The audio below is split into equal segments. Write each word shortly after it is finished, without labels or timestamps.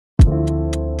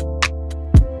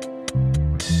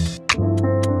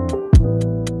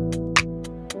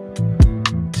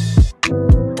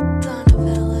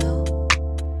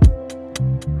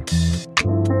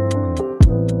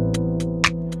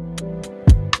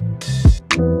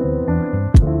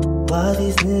Why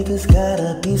these niggas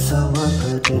gotta be so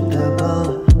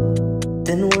unpredictable?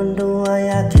 Then wonder why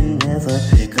I can never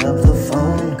pick up the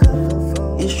phone.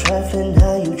 It's trifling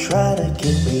how you try to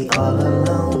get me all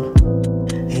alone,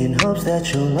 in hopes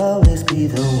that you'll always be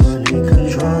the one in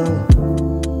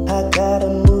control. I gotta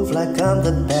move like I'm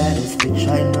the baddest bitch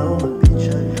I know,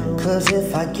 cause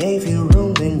if I gave you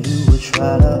room then you would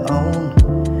try to own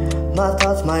my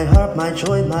thoughts, my heart, my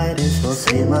joy, might as well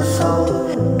save my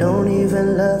soul. Don't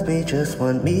even love me, just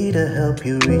want me to help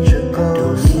you reach your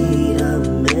goals. Don't need a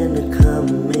man to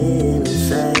come in and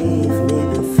save me.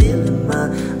 Been feeling my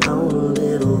own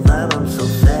little vibe, I'm so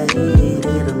faded.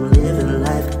 I'm living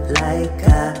life like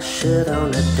I should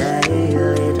on a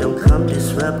daily. Don't come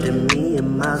disrupting me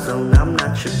in my zone, I'm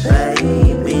not your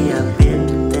baby. I've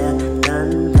been there,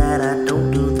 done that, I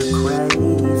don't do the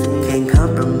crazy. Can't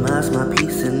compromise my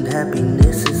peace and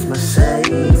happiness is my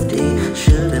safety.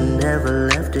 Should've never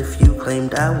left if you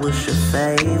claimed I was your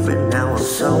favorite. Now I'm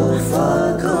so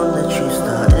far gone that you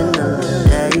starting to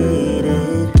date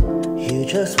it. You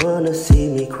just wanna see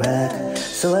me crack,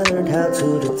 so I learned how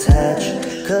to detach.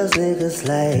 Cause niggas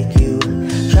like you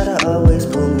try to always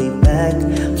pull me back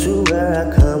to where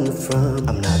I come from.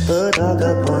 I'm not the dog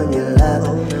up on your lap.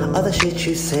 All the shit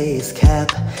you say is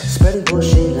cap, spreading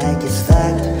bullshit like it's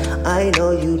fact. I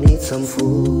know you need some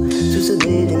fool to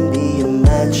submit and be a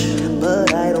match,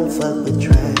 but I don't fuck with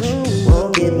trash.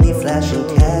 Won't get me flashing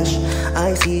cash,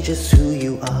 I see just who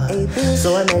you are,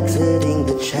 so I'm exiting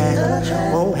the chat.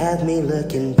 Won't have me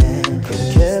looking back.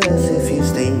 Could care less if you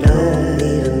stay down.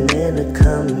 Need a man to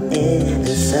come in and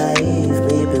save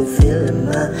me. Been feeling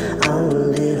my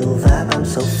own little vibe, I'm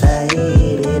so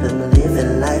faded. I'm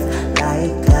living life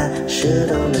like I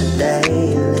should on a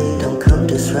daily. Don't come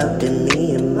disrupting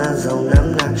me in my zone,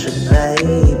 I'm not your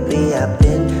baby. I've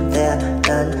been there,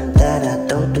 done that, I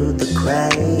don't do the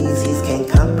crazies. Can't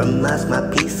compromise my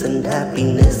peace and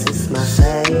happiness, it's my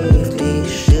safety.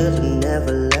 Should've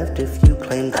never left if you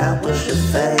claimed I was your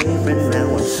favorite.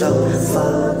 Now I'm so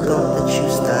far gone that you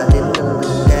started